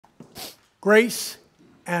Grace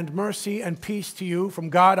and mercy and peace to you from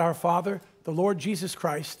God our Father, the Lord Jesus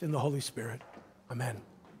Christ, and the Holy Spirit. Amen.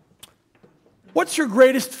 What's your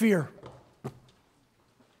greatest fear?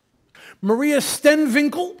 Maria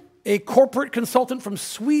Stenvinkel, a corporate consultant from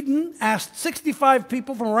Sweden, asked 65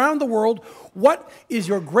 people from around the world, what is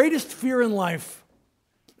your greatest fear in life?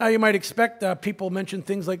 Now, you might expect people mention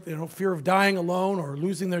things like, fear of dying alone or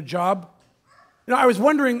losing their job. I was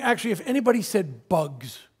wondering, actually, if anybody said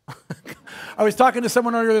bugs. I was talking to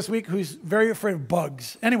someone earlier this week who's very afraid of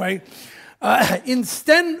bugs. Anyway, in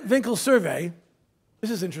Stenvinkel's survey,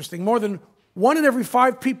 this is interesting, more than 1 in every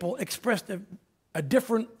 5 people expressed a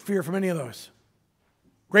different fear from any of those.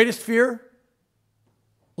 Greatest fear?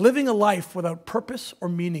 Living a life without purpose or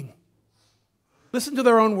meaning. Listen to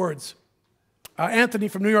their own words. Anthony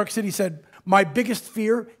from New York City said, my biggest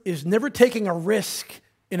fear is never taking a risk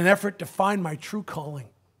in an effort to find my true calling.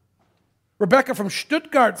 Rebecca from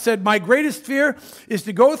Stuttgart said, my greatest fear is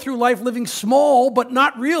to go through life living small but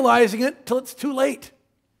not realizing it till it's too late.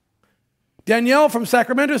 Danielle from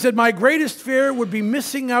Sacramento said, my greatest fear would be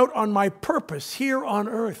missing out on my purpose here on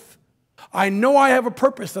earth. I know I have a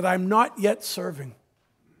purpose that I'm not yet serving.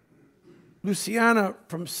 Luciana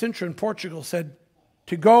from Sintra in Portugal said,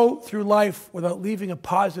 to go through life without leaving a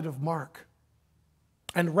positive mark.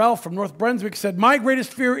 And Ralph from North Brunswick said, my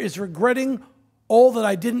greatest fear is regretting all that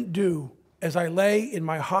I didn't do as I lay in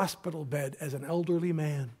my hospital bed as an elderly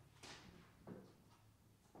man.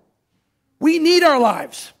 We need our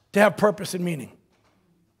lives to have purpose and meaning.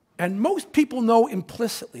 And most people know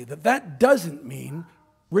implicitly that that doesn't mean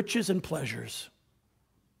riches and pleasures.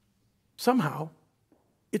 Somehow,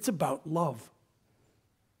 it's about love.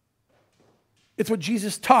 It's what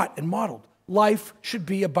Jesus taught and modeled. Life should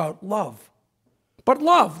be about love. But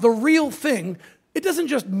love, the real thing, it doesn't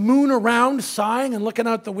just moon around sighing and looking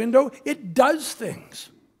out the window. It does things.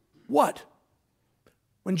 What?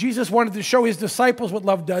 When Jesus wanted to show his disciples what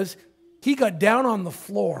love does, he got down on the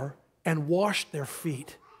floor and washed their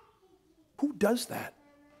feet. Who does that?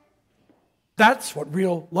 That's what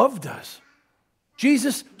real love does.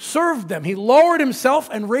 Jesus served them. He lowered himself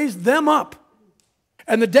and raised them up.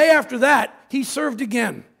 And the day after that, he served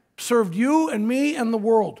again. Served you and me and the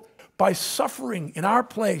world by suffering in our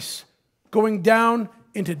place, going down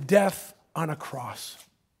into death on a cross.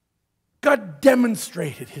 God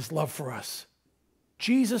demonstrated his love for us.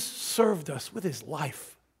 Jesus served us with his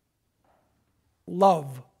life.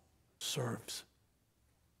 Love serves.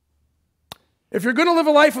 If you're going to live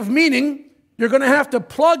a life of meaning, you're going to have to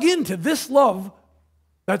plug into this love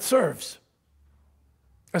that serves.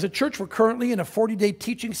 As a church, we're currently in a 40-day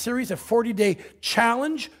teaching series, a 40-day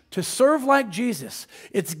challenge to serve like Jesus.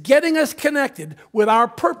 It's getting us connected with our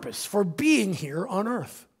purpose for being here on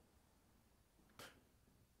earth.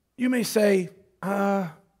 You may say, I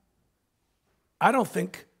don't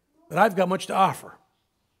think that I've got much to offer.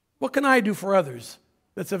 What can I do for others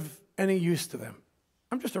that's of any use to them?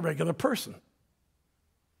 I'm just a regular person.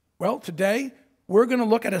 Well, today, we're going to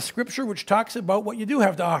look at a scripture which talks about what you do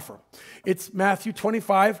have to offer. It's Matthew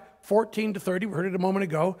 25, 14 to 30. We heard it a moment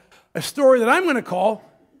ago. A story that I'm going to call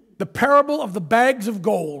the parable of the bags of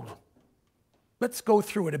gold. Let's go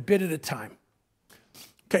through it a bit at a time.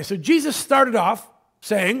 Okay, so Jesus started off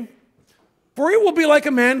saying, for it will be like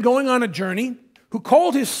a man going on a journey who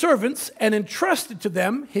called his servants and entrusted to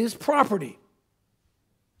them his property.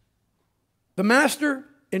 The master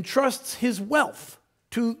entrusts his wealth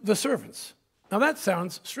to the servants. Now that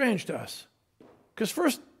sounds strange to us, because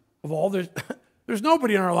first of all, there's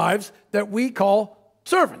nobody in our lives that we call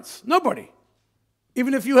servants. Nobody.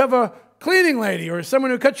 Even if you have a cleaning lady or someone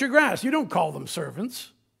who cuts your grass, you don't call them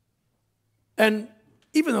servants. And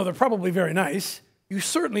even though they're probably very nice, you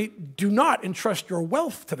certainly do not entrust your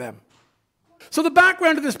wealth to them. So the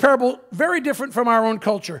background of this parable, very different from our own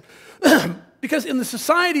culture, because in the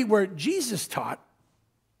society where Jesus taught,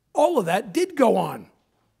 all of that did go on.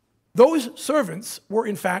 Those servants were,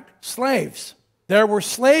 in fact, slaves. There were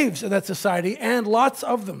slaves in that society, and lots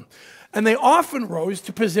of them. And they often rose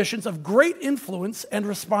to positions of great influence and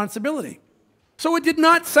responsibility. So it did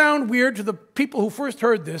not sound weird to the people who first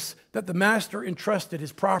heard this that the master entrusted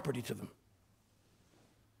his property to them.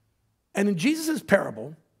 And in Jesus'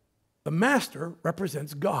 parable, the master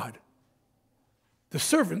represents God. The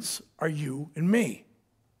servants are you and me.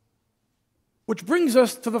 Which brings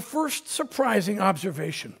us to the first surprising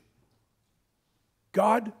observation.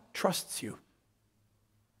 God trusts you.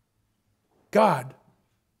 God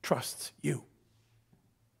trusts you.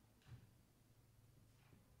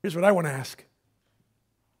 Here's what I want to ask.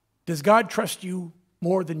 Does God trust you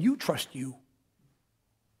more than you trust you?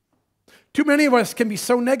 Too many of us can be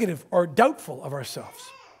so negative or doubtful of ourselves.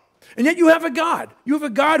 And yet you have a God. You have a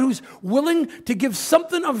God who's willing to give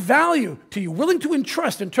something of value to you, willing to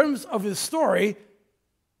entrust, in terms of his story,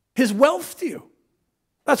 his wealth to you.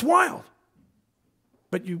 That's wild.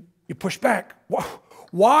 But you push back.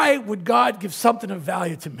 Why would God give something of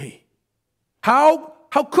value to me? How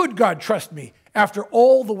could God trust me after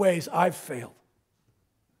all the ways I've failed?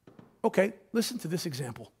 Okay, listen to this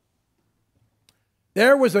example.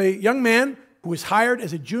 There was a young man who was hired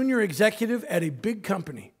as a junior executive at a big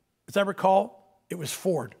company. As I recall, it was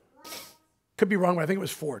Ford. Could be wrong, but I think it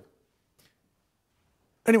was Ford.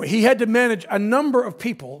 Anyway, he had to manage a number of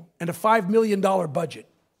people and a $5 million budget.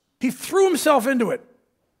 He threw himself into it,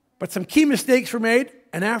 but some key mistakes were made,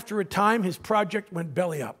 and after a time, his project went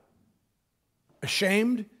belly up.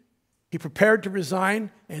 Ashamed, he prepared to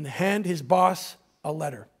resign and hand his boss a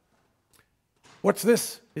letter. "What's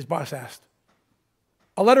this?" his boss asked.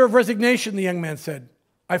 "A letter of resignation," the young man said.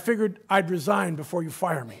 "I figured I'd resign before you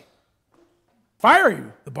fire me." "Fire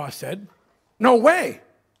you?" the boss said. "No way.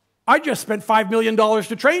 I just spent $5 million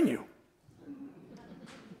to train you."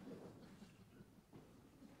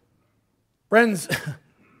 Friends,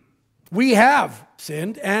 we have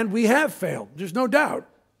sinned and we have failed. There's no doubt.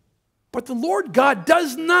 But the Lord God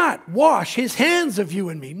does not wash his hands of you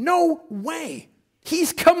and me. No way.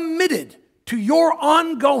 He's committed to your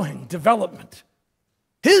ongoing development.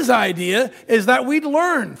 His idea is that we'd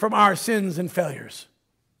learn from our sins and failures.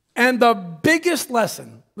 And the biggest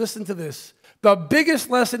lesson, listen to this, the biggest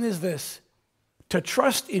lesson is this: to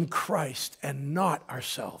trust in Christ and not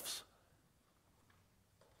ourselves.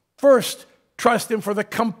 First, trust him for the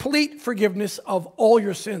complete forgiveness of all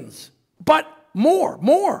your sins. But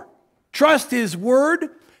more. Trust his word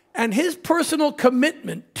and his personal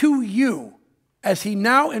commitment to you as he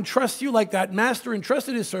now entrusts you, like that master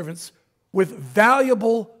entrusted his servants, with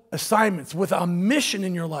valuable assignments, with a mission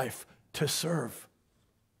in your life to serve.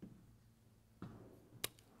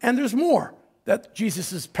 And there's more that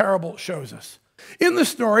Jesus' parable shows us. In the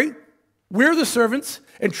story, we're the servants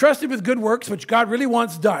entrusted with good works, which God really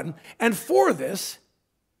wants done. And for this,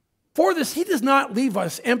 he does not leave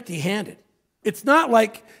us empty-handed. It's not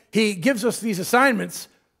like he gives us these assignments,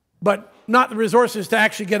 but not the resources to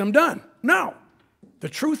actually get them done. No. The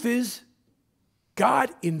truth is,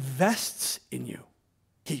 God invests in you.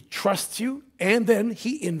 He trusts you, and then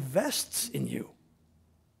he invests in you.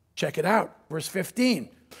 Check it out. Verse 15.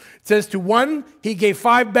 It says, to one, he gave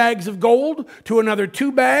 5 bags of gold, to another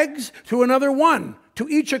 2 bags, to another 1, to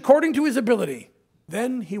each according to his ability.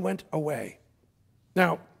 Then he went away.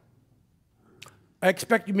 Now, I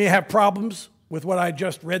expect you may have problems with what I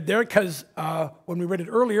just read there, because when we read it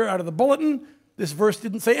earlier out of the bulletin, this verse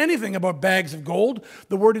didn't say anything about bags of gold.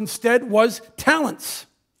 The word instead was talents.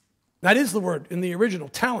 That is the word in the original,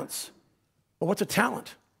 talents. Well, what's a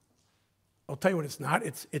talent? I'll tell you what it's not.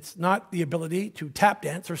 It's not the ability to tap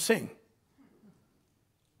dance or sing.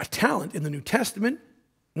 A talent in the New Testament,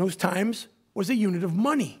 in those times, was a unit of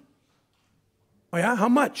money. Oh yeah? How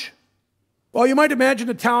much? Well, you might imagine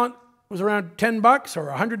a talent was around $10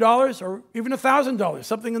 or $100 or even $1,000,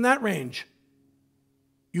 something in that range.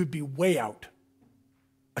 You'd be way out.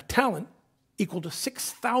 A talent equal to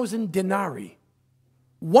 6,000 denarii.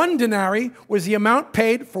 1 denarii was the amount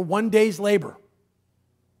paid for 1 day's labor.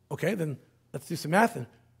 Okay, then let's do some math and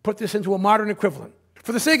put this into a modern equivalent.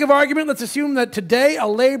 For the sake of argument, let's assume that today a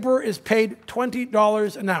laborer is paid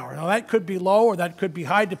 $20 an hour. Now that could be low or that could be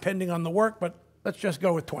high depending on the work, but let's just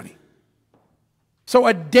go with 20. So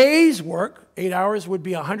a day's work, 8 hours, would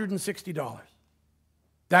be $160.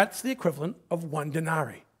 That's the equivalent of 1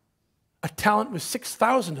 denarii. A talent was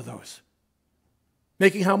 6,000 of those.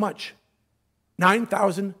 Making how much?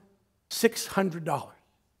 $9,600.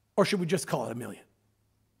 Or should we just call it $1 million?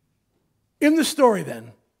 In the story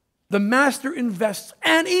then, the master invests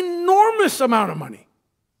an enormous amount of money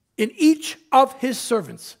in each of his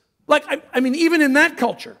servants. Like, I mean, even in that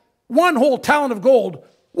culture, 1 whole talent of gold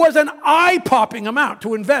was an eye-popping amount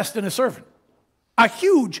to invest in a servant. A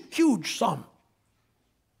huge, huge sum.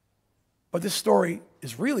 But this story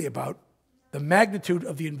is really about the magnitude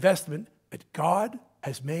of the investment that God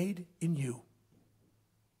has made in you.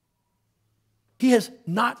 He has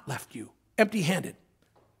not left you empty-handed.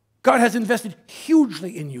 God has invested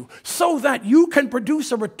hugely in you so that you can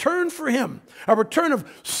produce a return for him, a return of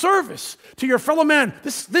service to your fellow man.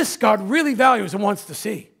 This God really values and wants to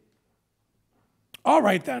see. All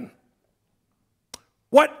right, then.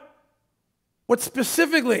 What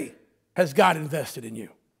specifically has God invested in you?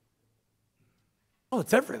 Well,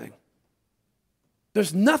 it's everything.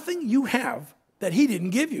 There's nothing you have that he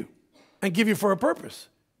didn't give you and give you for a purpose.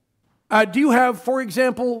 Do you have, for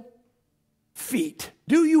example, feet?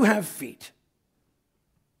 Do you have feet?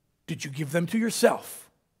 Did you give them to yourself?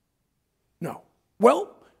 No.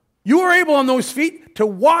 Well, you are able on those feet to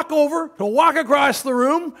walk over, to walk across the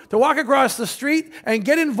room, to walk across the street, and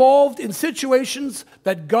get involved in situations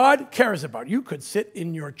that God cares about. You could sit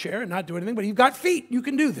in your chair and not do anything, but you've got feet. You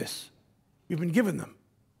can do this. You've been given them.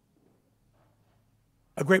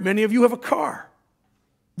 A great many of you have a car.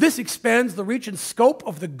 This expands the reach and scope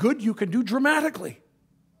of the good you can do dramatically.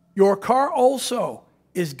 Your car also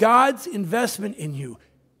is God's investment in you.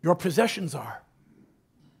 Your possessions are.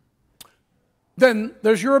 Then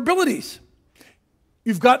there's your abilities.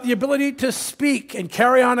 You've got the ability to speak and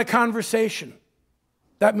carry on a conversation.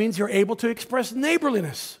 That means you're able to express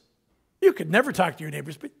neighborliness. You could never talk to your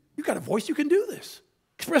neighbors, but you've got a voice, you can do this.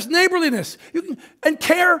 Express neighborliness and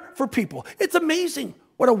care for people. It's amazing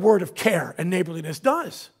what a word of care and neighborliness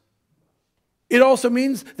does. It also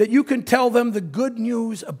means that you can tell them the good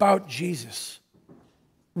news about Jesus.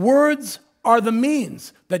 Words are the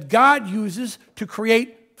means that God uses to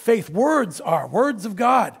create faith. Words are words of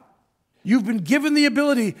God. You've been given the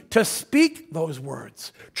ability to speak those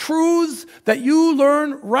words. Truths that you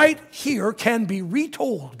learn right here can be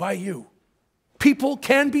retold by you. People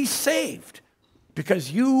can be saved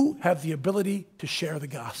because you have the ability to share the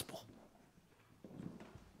gospel.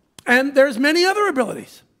 And there's many other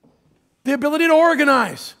abilities. The ability to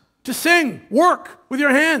organize, to sing, work with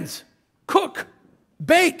your hands, cook,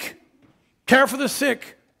 bake, care for the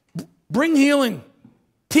sick, bring healing,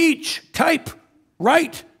 teach, type,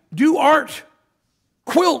 write, do art,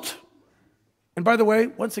 quilt. And by the way,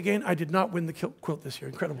 once again, I did not win the quilt this year.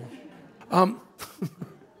 Incredible. You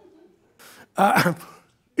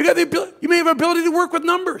may have an ability to work with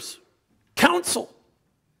numbers, counsel.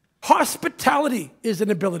 Hospitality is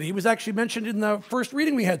an ability. It was actually mentioned in the first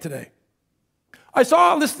reading we had today. I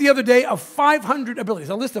saw a list the other day of 500 abilities,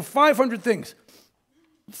 a list of 500 things.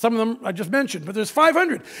 Some of them I just mentioned, but there's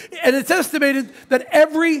 500. And it's estimated that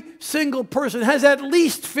every single person has at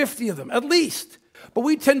least 50 of them, at least. But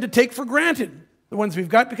we tend to take for granted the ones we've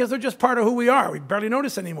got because they're just part of who we are. We barely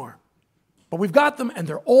notice anymore. But we've got them and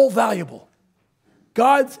they're all valuable.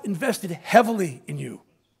 God's invested heavily in you,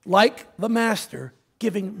 like the master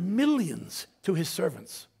giving millions to his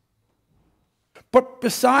servants. But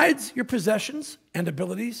besides your possessions and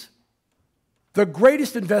abilities, the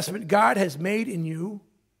greatest investment God has made in you,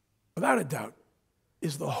 without a doubt,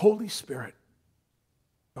 is the Holy Spirit.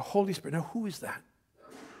 The Holy Spirit. Now, who is that?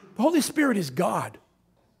 The Holy Spirit is God.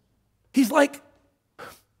 He's like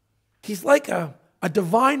a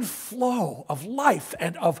divine flow of life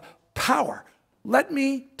and of power. Let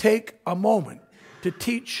me take a moment to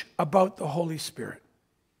teach about the Holy Spirit.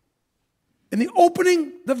 In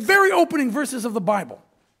the very opening verses of the Bible,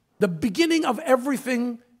 the beginning of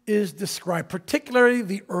everything is described, particularly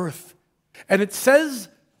the earth. And it says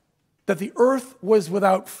that the earth was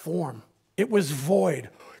without form. It was void,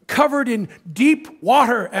 covered in deep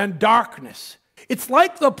water and darkness. It's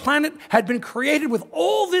like the planet had been created with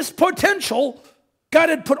all this potential. God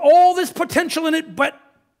had put all this potential in it, but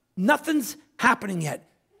nothing's happening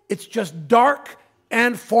yet. It's just dark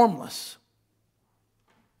and formless.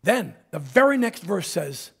 Then the very next verse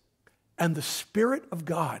says, and the Spirit of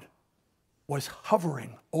God was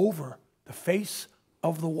hovering over the face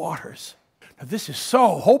of the waters. Now this is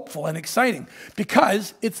so hopeful and exciting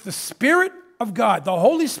because it's the Spirit of God, the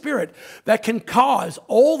Holy Spirit, that can cause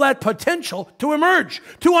all that potential to emerge,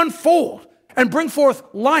 to unfold, and bring forth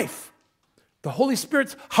life. The Holy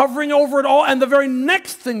Spirit's hovering over it all, and the very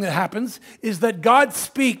next thing that happens is that God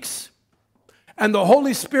speaks. And the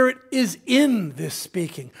Holy Spirit is in this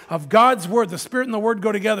speaking of God's word. The Spirit and the word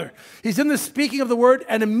go together. He's in the speaking of the word,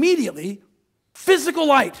 and immediately physical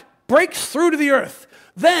light breaks through to the earth.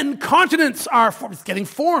 Then continents are formed. It's getting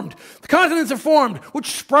formed. The continents are formed, which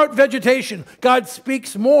sprout vegetation. God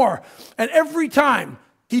speaks more. And every time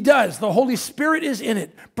he does, the Holy Spirit is in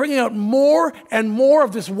it, bringing out more and more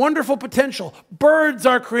of this wonderful potential. Birds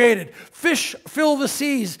are created. Fish fill the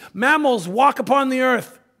seas. Mammals walk upon the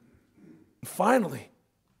earth. Finally,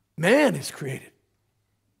 man is created.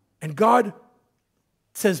 And God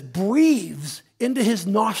says, breathes into his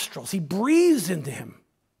nostrils. He breathes into him.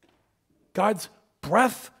 God's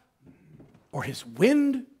breath or his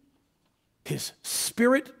wind, his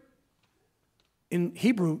spirit. In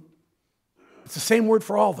Hebrew, it's the same word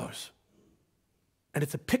for all those. And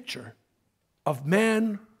it's a picture of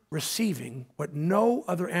man receiving what no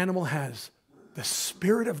other animal has, the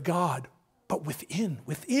Spirit of God, but within.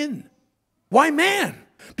 Why man?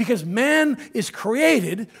 Because man is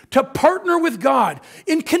created to partner with God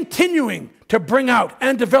in continuing to bring out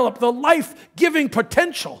and develop the life-giving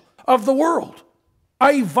potential of the world.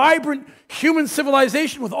 a vibrant human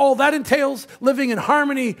civilization with all that entails, living in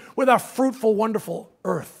harmony with our fruitful, wonderful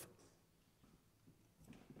earth.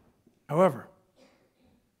 However,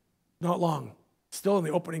 not long, still in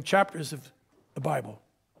the opening chapters of the Bible,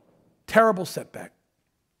 terrible setback.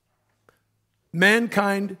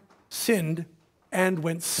 Mankind sinned and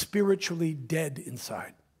went spiritually dead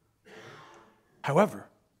inside. However,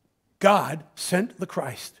 God sent the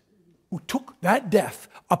Christ who took that death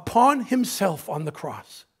upon himself on the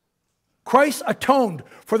cross. Christ atoned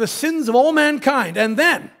for the sins of all mankind, and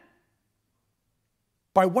then,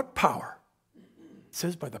 by what power? It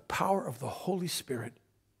says by the power of the Holy Spirit,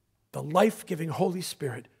 the life-giving Holy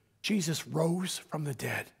Spirit, Jesus rose from the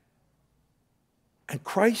dead. And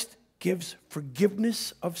Christ gives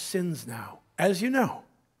forgiveness of sins now, as you know,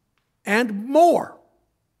 and more.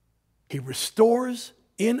 He restores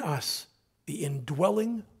in us the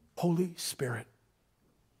indwelling Holy Spirit.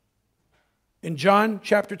 In John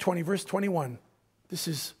chapter 20, verse 21, this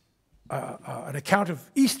is an account of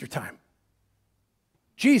Easter time.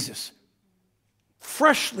 Jesus,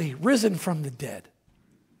 freshly risen from the dead,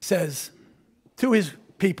 says to his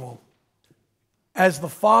people, as the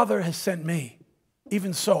Father has sent me,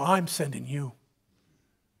 even so I'm sending you.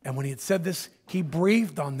 And when he had said this, he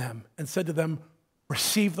breathed on them and said to them,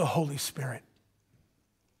 receive the Holy Spirit.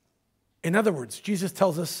 In other words, Jesus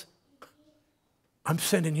tells us, I'm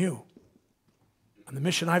sending you. On the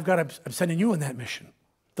mission I've got, I'm sending you on that mission.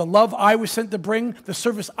 The love I was sent to bring, the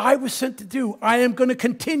service I was sent to do, I am going to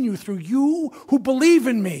continue through you who believe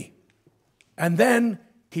in me. And then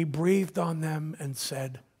he breathed on them and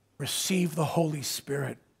said, receive the Holy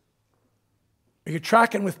Spirit. Are you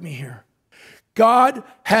tracking with me here? God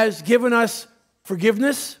has given us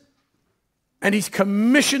forgiveness, and he's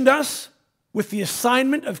commissioned us with the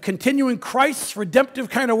assignment of continuing Christ's redemptive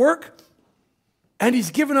kind of work, and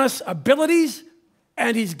he's given us abilities,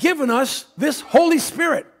 and he's given us this Holy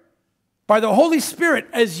Spirit. By the Holy Spirit,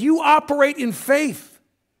 as you operate in faith,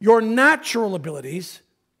 your natural abilities,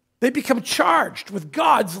 they become charged with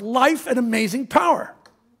God's life and amazing power.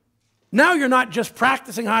 Now you're not just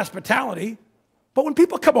practicing hospitality, but when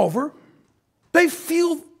people come over, they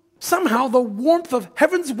feel somehow the warmth of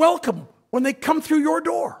heaven's welcome when they come through your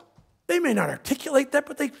door. They may not articulate that,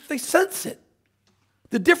 but they sense it.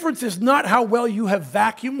 The difference is not how well you have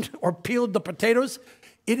vacuumed or peeled the potatoes.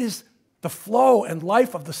 It is the flow and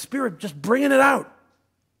life of the Spirit just bringing it out.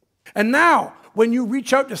 And now, when you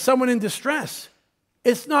reach out to someone in distress,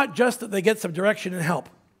 it's not just that they get some direction and help.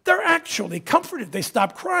 They're actually comforted. They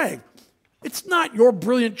stop crying. It's not your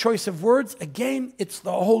brilliant choice of words. Again, it's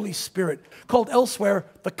the Holy Spirit, called elsewhere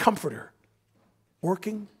the Comforter,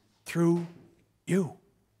 working through you.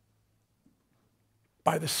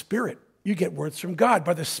 By the Spirit, you get words from God.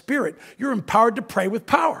 By the Spirit, you're empowered to pray with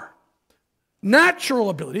power. Natural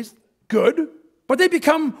abilities, good, but they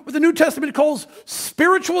become what the New Testament calls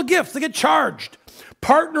spiritual gifts. They get charged.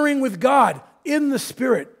 Partnering with God in the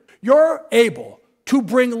Spirit, you're able to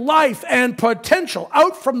bring life and potential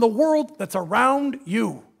out from the world that's around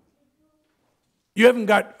you. You haven't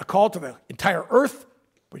got a call to the entire earth,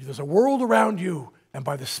 but there's a world around you, and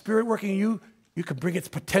by the Spirit working in you, you can bring its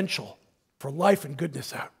potential for life and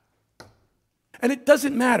goodness out. And it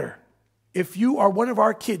doesn't matter if you are one of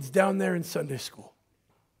our kids down there in Sunday school,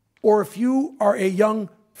 or if you are a young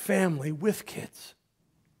family with kids,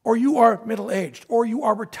 or you are middle-aged, or you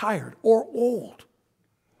are retired or old.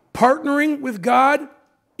 Partnering with God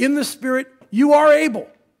in the Spirit, you are able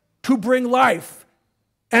to bring life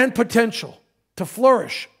and potential to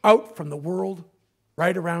flourish out from the world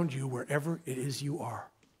right around you, wherever it is you are.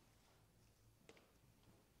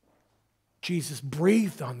 Jesus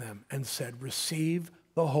breathed on them and said, receive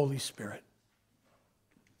the Holy Spirit.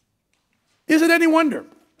 Is it any wonder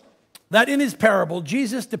that in his parable,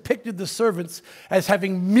 Jesus depicted the servants as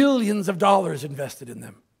having millions of dollars invested in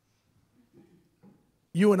them?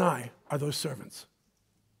 You and I are those servants.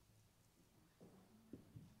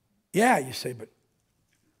 Yeah, you say, but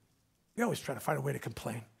you always try to find a way to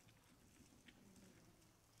complain.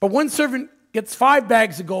 But one servant gets 5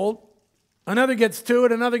 bags of gold, another gets 2,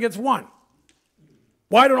 and another gets 1.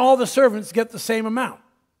 Why don't all the servants get the same amount?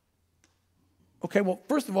 Okay, well,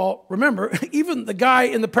 first of all, remember, even the guy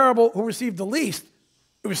in the parable who received the least,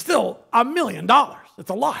 it was still $1 million. It's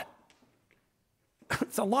a lot.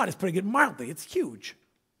 It's a lot. It's putting it mildly. It's huge.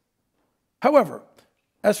 However,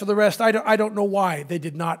 as for the rest, I don't know why they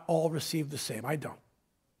did not all receive the same. I don't.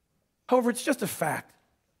 However, it's just a fact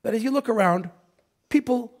that as you look around,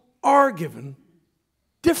 people are given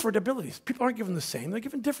different abilities. People aren't given the same. They're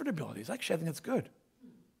given different abilities. Actually, I think that's good.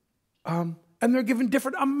 And they're given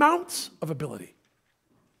different amounts of ability.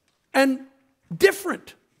 And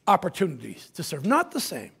different opportunities to serve, not the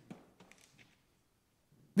same.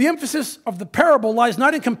 The emphasis of the parable lies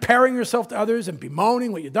not in comparing yourself to others and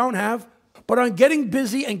bemoaning what you don't have, but on getting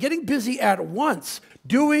busy and getting busy at once,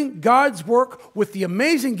 doing God's work with the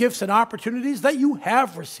amazing gifts and opportunities that you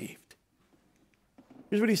have received.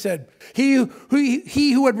 Here's what he said. He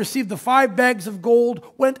who had received the 5 bags of gold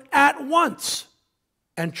went at once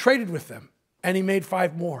and traded with them, and he made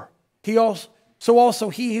 5 more. So also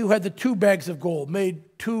he who had the 2 bags of gold made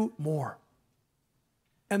 2 more.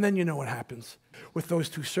 And then you know what happens with those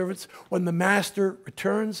 2 servants. When the master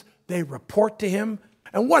returns, they report to him.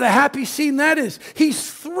 And what a happy scene that is.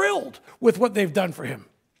 He's thrilled with what they've done for him.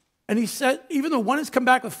 And he said, even though one has come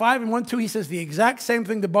back with 5 and one 2, he says the exact same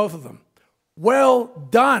thing to both of them. Well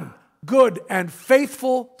done, good and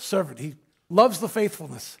faithful servant. He loves the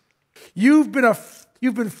faithfulness. You've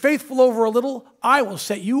been faithful over a little. I will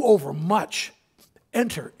set you over much.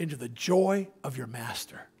 Enter into the joy of your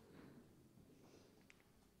master.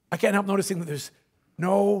 I can't help noticing that there's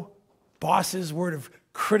no boss's word of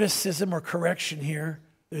criticism or correction here.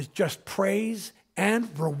 There's just praise and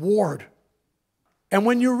reward. And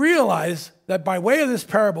when you realize that by way of this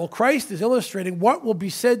parable, Christ is illustrating what will be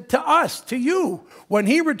said to us, to you, when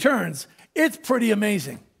he returns, it's pretty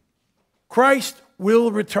amazing. Christ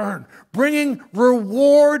will return, bringing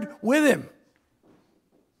reward with him.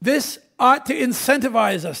 This ought to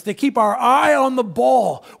incentivize us to keep our eye on the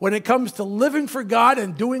ball when it comes to living for God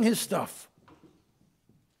and doing his stuff.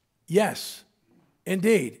 Yes,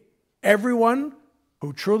 indeed, everyone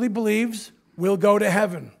who truly believes will go to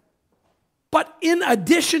heaven. But in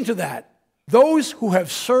addition to that, those who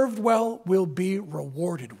have served well will be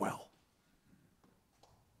rewarded well.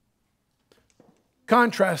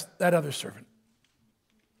 Contrast that other servant.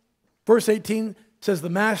 Verse 18 says the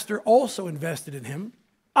master also invested in him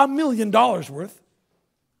 $1 million worth,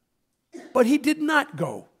 but he did not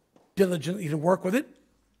go diligently to work with it.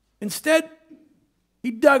 Instead,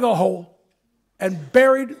 he dug a hole and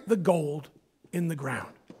buried the gold in the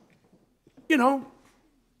ground. You know,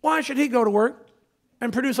 why should he go to work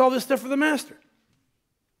and produce all this stuff for the master?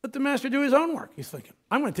 Let the master do his own work, he's thinking.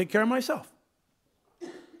 I'm going to take care of myself.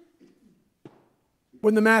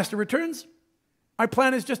 When the master returns, my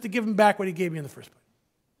plan is just to give him back what he gave me in the first place.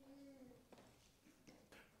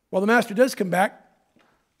 Well, the master does come back,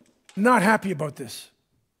 not happy about this.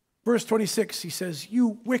 Verse 26, he says,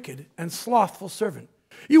 "You wicked and slothful servant,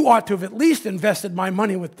 you ought to have at least invested my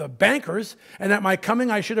money with the bankers, and at my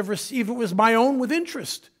coming I should have received what was my own with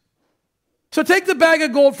interest. So take the bag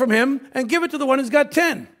of gold from him and give it to the one who's got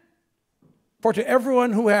 10. For to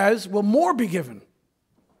everyone who has will more be given,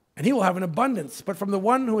 and he will have an abundance. But from the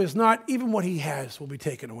one who is not, even what he has will be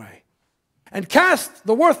taken away. And cast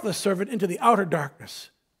the worthless servant into the outer darkness.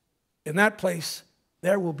 In that place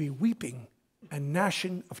there will be weeping and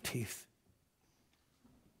gnashing of teeth."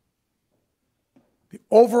 The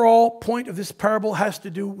overall point of this parable has to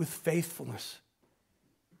do with faithfulness.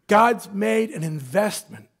 God's made an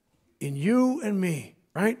investment in you and me,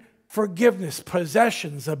 right? Forgiveness,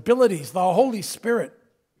 possessions, abilities, the Holy Spirit.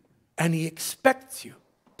 And he expects you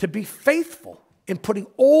to be faithful in putting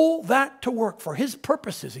all that to work for his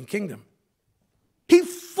purposes in kingdom. He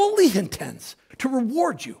fully intends to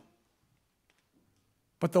reward you.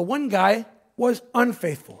 But the one guy was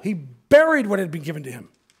unfaithful. He buried what had been given to him.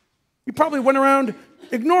 He probably went around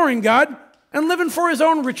ignoring God and living for his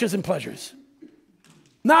own riches and pleasures.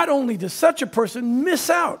 Not only does such a person miss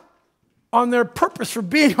out on their purpose for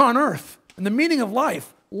being on earth and the meaning of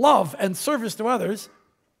life, love and service to others,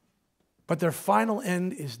 but their final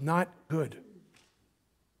end is not good.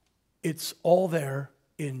 It's all there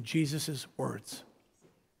in Jesus' words.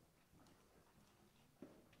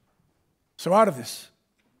 So out of this,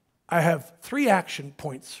 I have 3 action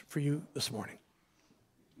points for you this morning.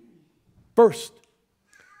 First,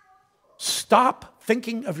 stop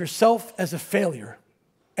thinking of yourself as a failure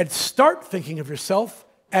and start thinking of yourself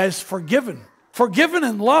as forgiven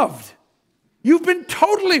and loved. You've been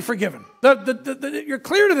totally forgiven. You're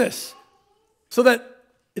clear to this, so that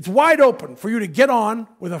it's wide open for you to get on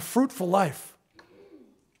with a fruitful life.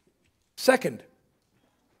 Second,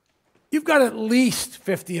 you've got at least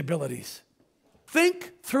 50 abilities.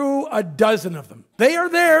 Think through a dozen of them. They are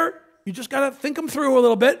there. You just got to think them through a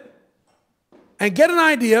little bit and get an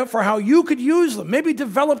idea for how you could use them, maybe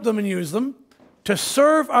develop them and use them to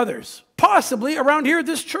serve others, possibly around here at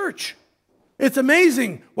this church. It's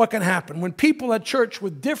amazing what can happen when people at church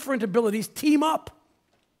with different abilities team up.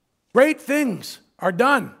 Great things are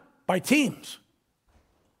done by teams.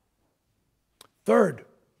 Third,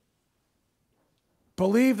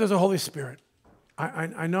 believe there's a Holy Spirit.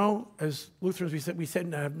 I know as Lutherans we said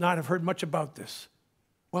not have heard much about this.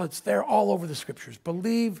 Well, it's there all over the Scriptures.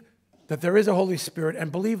 Believe that there is a Holy Spirit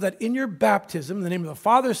and believe that in your baptism, in the name of the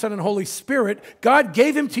Father, Son, and Holy Spirit, God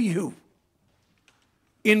gave him to you.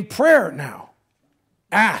 In prayer now,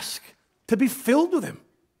 ask to be filled with him.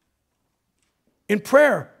 In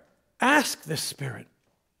prayer, ask this Spirit,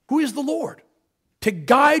 who is the Lord, to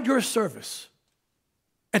guide your service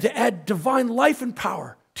and to add divine life and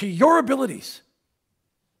power to your abilities.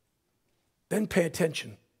 Then pay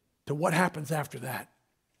attention to what happens after that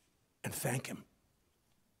and thank him.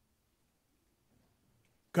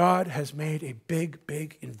 God has made a big,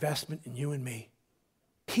 big investment in you and me.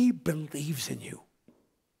 He believes in you,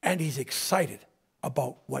 and he's excited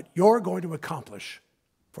about what you're going to accomplish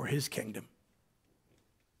for his kingdom.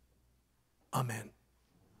 Amen.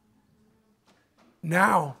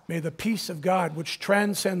 Now, may the peace of God, which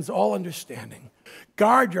transcends all understanding,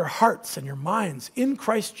 guard your hearts and your minds in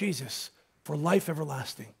Christ Jesus for life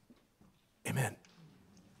everlasting. Amen.